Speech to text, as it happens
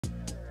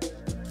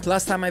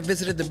Last time I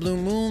visited the Blue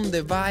Moon,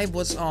 the vibe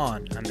was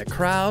on, and the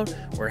crowd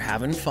were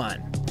having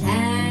fun.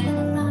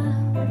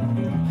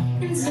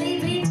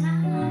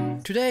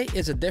 Today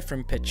is a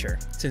different picture,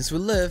 since we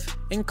live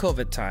in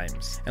COVID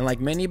times. And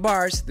like many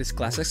bars, this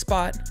classic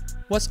spot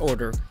was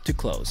ordered to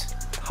close.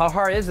 How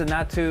hard is it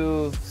not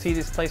to see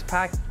this place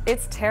packed?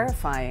 It's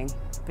terrifying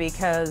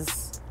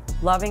because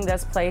loving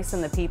this place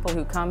and the people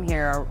who come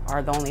here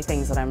are the only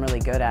things that I'm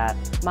really good at.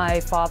 My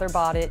father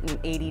bought it in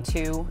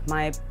 '82.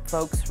 My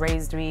folks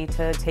raised me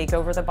to take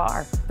over the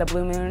bar. The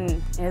Blue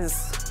Moon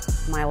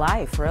is my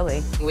life,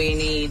 really. We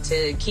need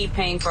to keep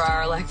paying for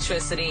our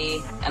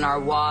electricity and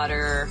our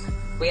water.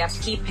 We have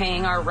to keep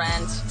paying our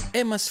rent.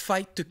 Emma's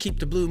fight to keep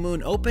the Blue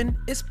Moon open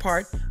is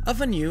part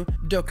of a new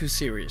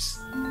docu-series.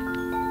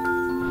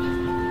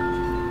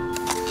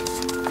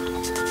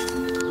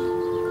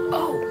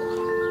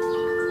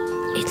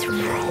 It's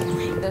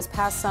rolling. This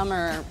past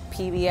summer,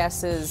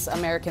 PBS's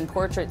American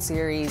Portrait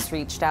series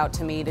reached out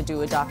to me to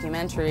do a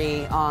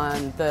documentary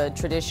on the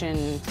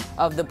tradition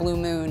of the Blue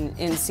Moon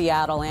in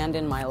Seattle and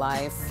in my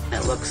life.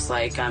 It looks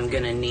like I'm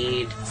gonna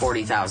need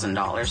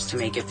 $40,000 to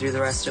make it through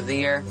the rest of the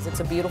year.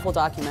 It's a beautiful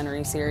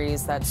documentary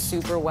series that's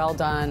super well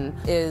done,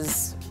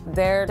 is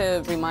there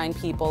to remind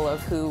people of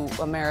who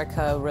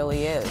America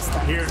really is.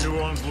 Here in New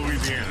Orleans,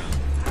 Louisiana.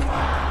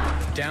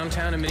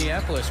 Downtown in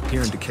Minneapolis.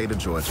 Here in Decatur,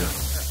 Georgia.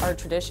 Our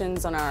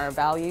traditions and our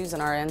values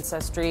and our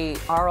ancestry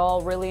are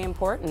all really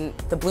important.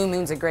 The Blue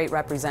Moon's a great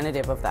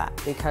representative of that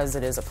because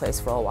it is a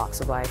place for all walks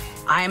of life.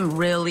 I'm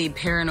really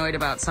paranoid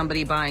about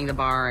somebody buying the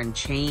bar and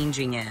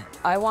changing it.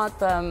 I want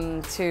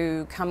them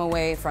to come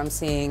away from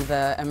seeing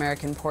the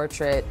American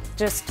Portrait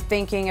just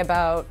thinking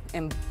about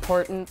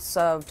importance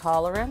of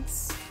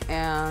tolerance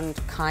and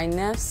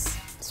kindness.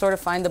 Sort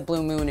of find the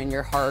Blue Moon in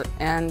your heart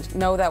and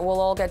know that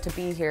we'll all get to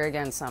be here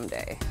again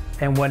someday.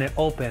 And when it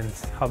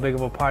opens, how big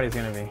of a party is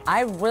gonna be?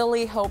 I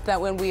really hope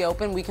that when we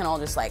open, we can all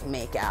just like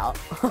make out.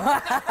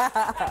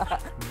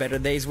 Better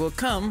days will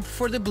come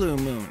for the Blue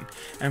Moon,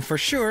 and for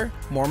sure,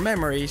 more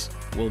memories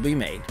will be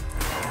made.